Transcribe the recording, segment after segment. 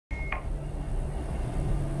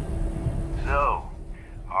So,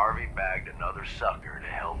 Harvey bagged another sucker to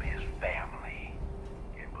help his family.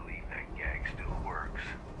 Can't believe that gag still works.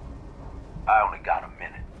 I only got a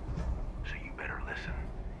minute, so you better listen,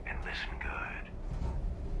 and listen good.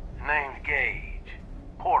 His name's Gage,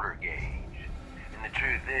 Porter Gage, and the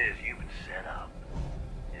truth is you've been set up.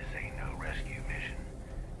 This ain't no rescue mission.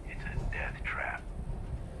 It's a death trap.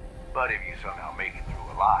 But if you somehow make it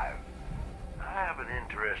through alive, I have an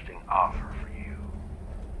interesting offer for you.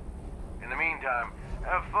 In the meantime,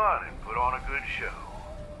 have fun and put on a good show.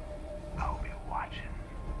 I'll be watching.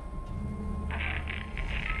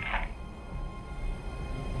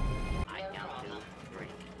 I count to 3.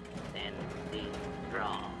 Then we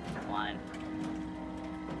draw. 1,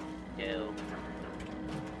 2,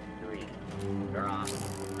 3. Draw.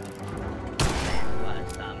 That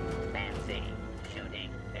was some fancy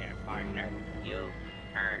shooting there, partner. You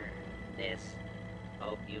earned this.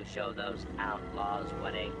 Hope you show those outlaws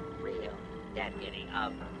what a real deputy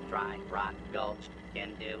of Dry Rock Gulch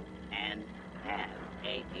can do, and have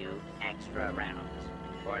a few extra rounds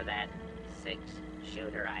for that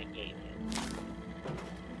 6-shooter I gave you.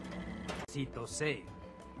 Cito say.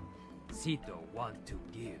 Cito want to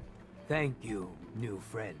give. Thank you, new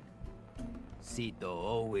friend. Cito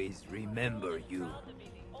always remember you. Proud to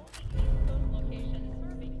be the only East Coast location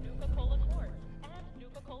serving Nuka-Cola Court and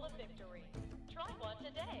Nuka-Cola Victory. Try one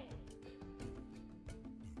today.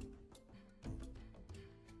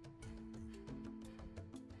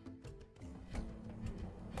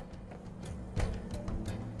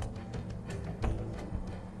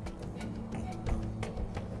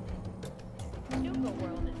 Nuka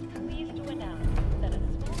World is pleased to announce that a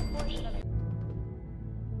small portion of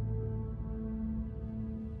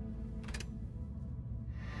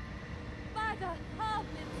By the hub,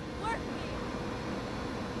 it's working!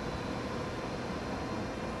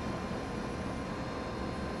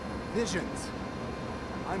 Visions.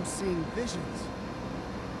 I'm seeing visions.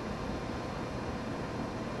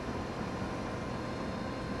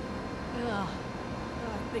 Ugh.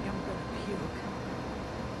 I think I'm gonna puke.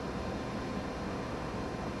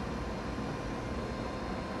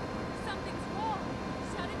 Something's wrong!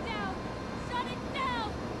 Shut it down! Shut it down!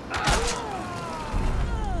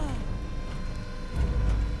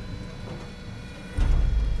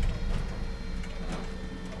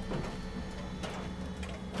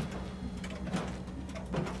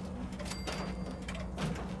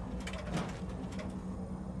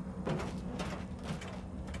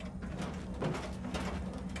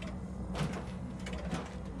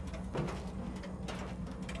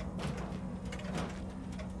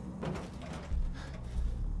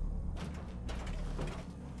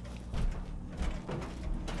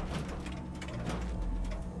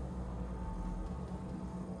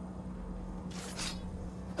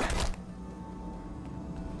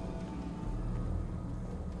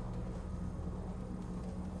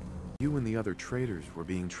 You and the other traders were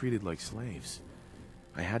being treated like slaves.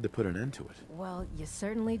 I had to put an end to it. Well, you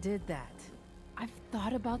certainly did that. I've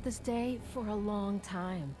thought about this day for a long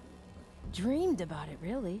time. Dreamed about it,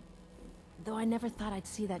 really. Though I never thought I'd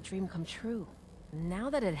see that dream come true. Now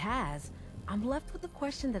that it has, I'm left with a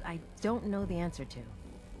question that I don't know the answer to.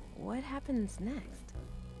 What happens next?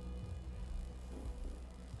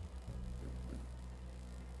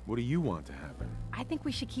 What do you want to happen? I think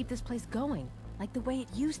we should keep this place going, like the way it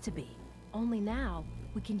used to be. Only now,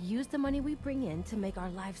 we can use the money we bring in to make our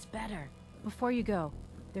lives better. Before you go,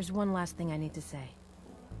 there's one last thing I need to say.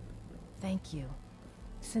 Thank you.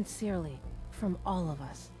 Sincerely, from all of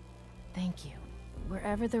us. Thank you.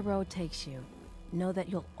 Wherever the road takes you, know that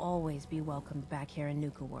you'll always be welcomed back here in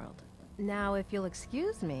Nuka World. Now, if you'll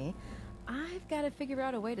excuse me, I've got to figure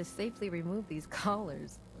out a way to safely remove these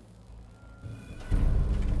collars.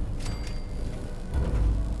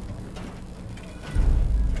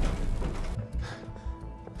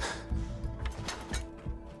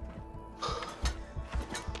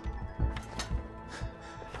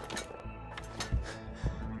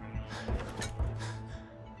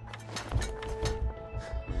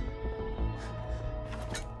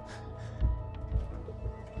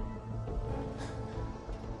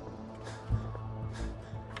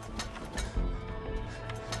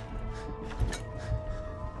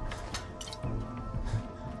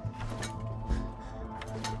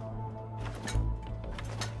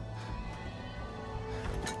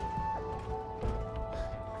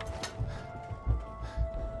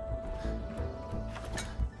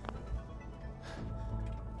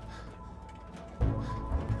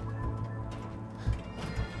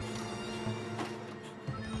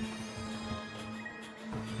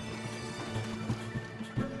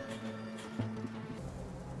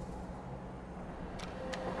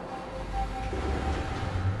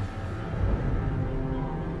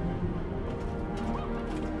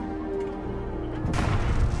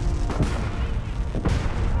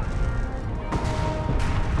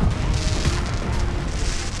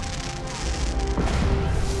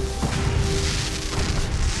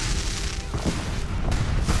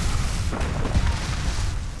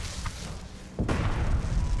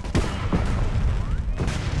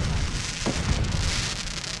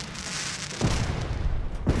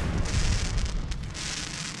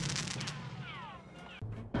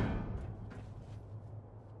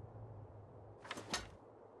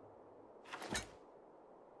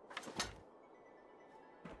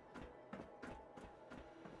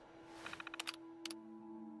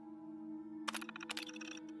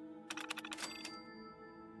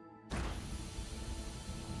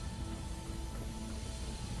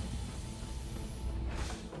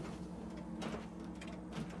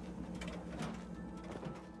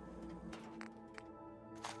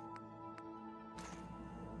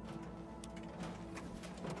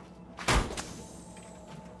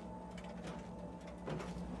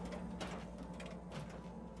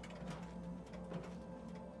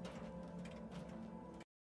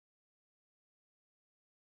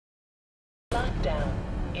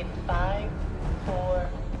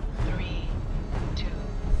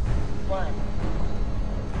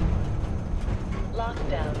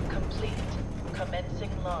 Lockdown complete.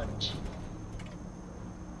 Commencing launch.